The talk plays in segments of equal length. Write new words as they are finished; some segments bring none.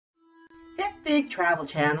HipFig Travel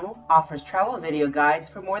Channel offers travel video guides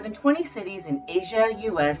for more than 20 cities in Asia,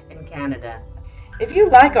 US, and Canada. If you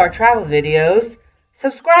like our travel videos,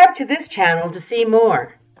 subscribe to this channel to see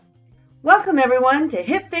more. Welcome everyone to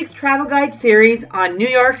HipFig's Travel Guide series on New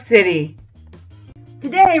York City.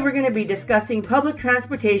 Today we're going to be discussing public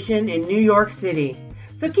transportation in New York City.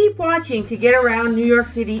 So keep watching to get around New York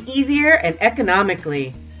City easier and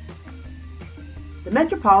economically. The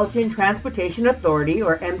Metropolitan Transportation Authority,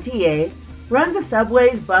 or MTA, runs the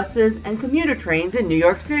subways, buses, and commuter trains in New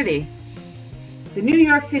York City. The New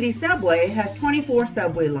York City Subway has 24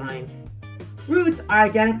 subway lines. Routes are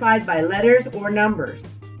identified by letters or numbers.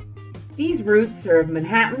 These routes serve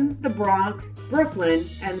Manhattan, the Bronx, Brooklyn,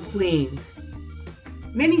 and Queens.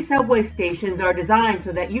 Many subway stations are designed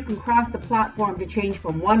so that you can cross the platform to change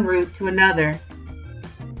from one route to another.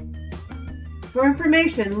 For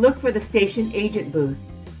information, look for the station agent booth.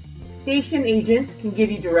 Station agents can give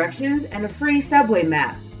you directions and a free subway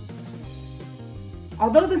map.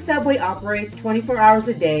 Although the subway operates 24 hours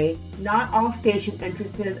a day, not all station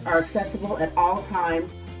entrances are accessible at all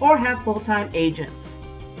times or have full-time agents.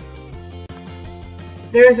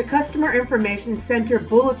 There is a customer information center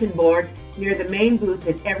bulletin board near the main booth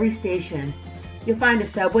at every station. You'll find a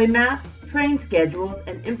subway map, train schedules,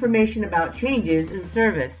 and information about changes in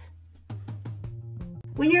service.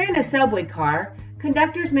 When you're in a subway car,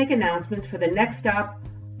 conductors make announcements for the next stop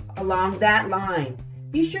along that line.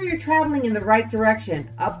 Be sure you're traveling in the right direction,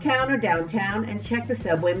 uptown or downtown, and check the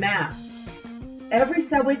subway map. Every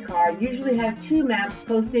subway car usually has two maps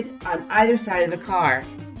posted on either side of the car.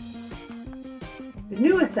 The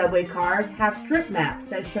newest subway cars have strip maps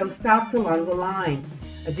that show stops along the line,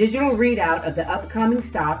 a digital readout of the upcoming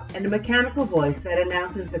stop, and a mechanical voice that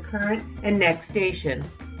announces the current and next station.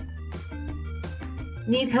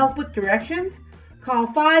 Need help with directions? Call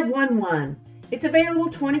 511. It's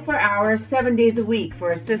available 24 hours, 7 days a week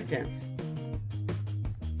for assistance.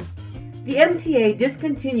 The MTA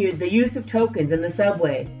discontinued the use of tokens in the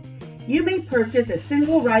subway. You may purchase a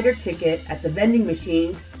single rider ticket at the vending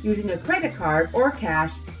machines using a credit card or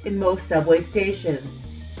cash in most subway stations.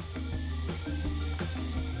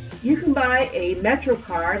 You can buy a Metro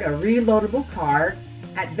card, a reloadable card,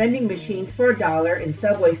 at vending machines for $1 in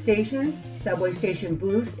subway stations, subway station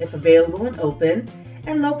booths if available and open,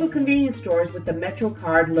 and local convenience stores with the Metro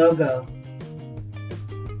card logo.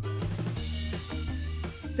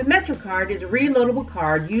 The Metro card is a reloadable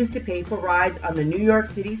card used to pay for rides on the New York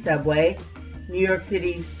City Subway, New York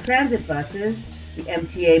City transit buses, the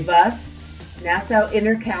MTA Bus, Nassau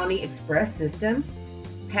Intercounty Express Systems,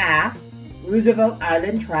 PATH, Roosevelt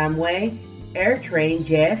Island Tramway, AirTrain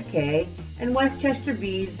JFK, and Westchester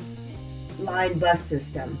B's line bus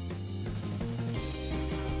system.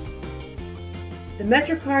 The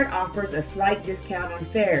MetroCard offers a slight discount on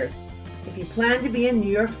fares. If you plan to be in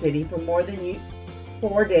New York City for more than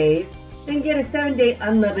 4 days, then get a 7-day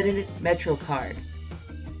unlimited MetroCard.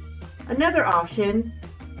 Another option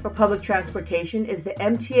for public transportation is the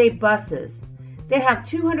MTA buses. They have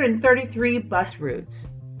 233 bus routes.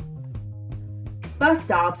 Bus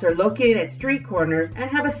stops are located at street corners and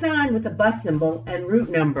have a sign with a bus symbol and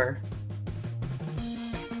route number.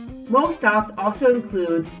 Most stops also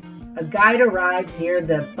include a guide a ride near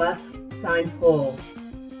the bus sign pole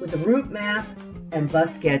with a route map and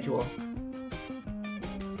bus schedule.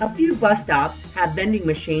 A few bus stops have vending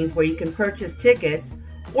machines where you can purchase tickets,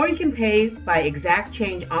 or you can pay by exact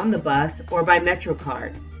change on the bus or by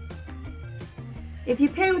MetroCard. If you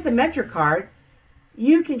pay with a MetroCard,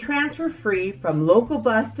 you can transfer free from local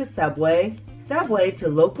bus to subway, subway to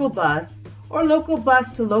local bus, or local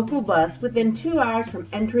bus to local bus within 2 hours from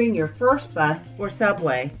entering your first bus or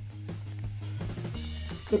subway.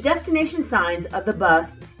 The destination signs of the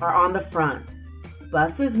bus are on the front.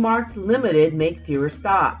 Buses marked limited make fewer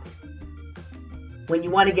stops. When you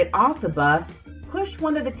want to get off the bus, push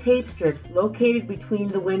one of the tape strips located between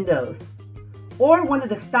the windows, or one of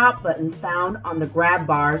the stop buttons found on the grab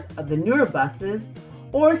bars of the newer buses,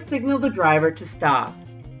 or signal the driver to stop.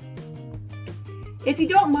 If you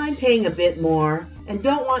don't mind paying a bit more and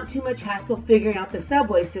don't want too much hassle figuring out the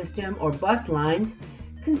subway system or bus lines,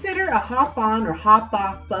 consider a hop-on or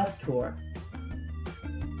hop-off bus tour.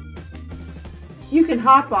 You can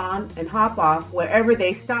hop on and hop off wherever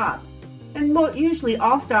they stop, and usually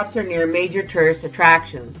all stops are near major tourist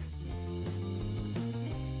attractions.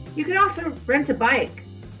 You can also rent a bike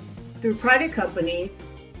through private companies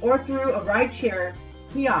or through a rideshare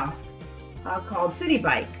kiosk called City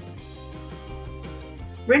Bike.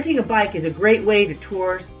 Renting a bike is a great way to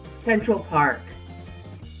tour Central Park.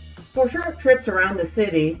 For short trips around the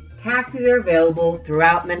city, taxis are available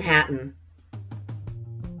throughout Manhattan.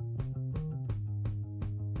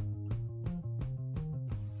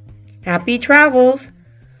 Happy travels!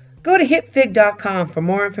 Go to hipfig.com for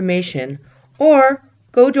more information, or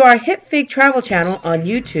go to our HipFig travel channel on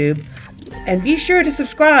YouTube and be sure to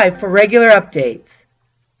subscribe for regular updates.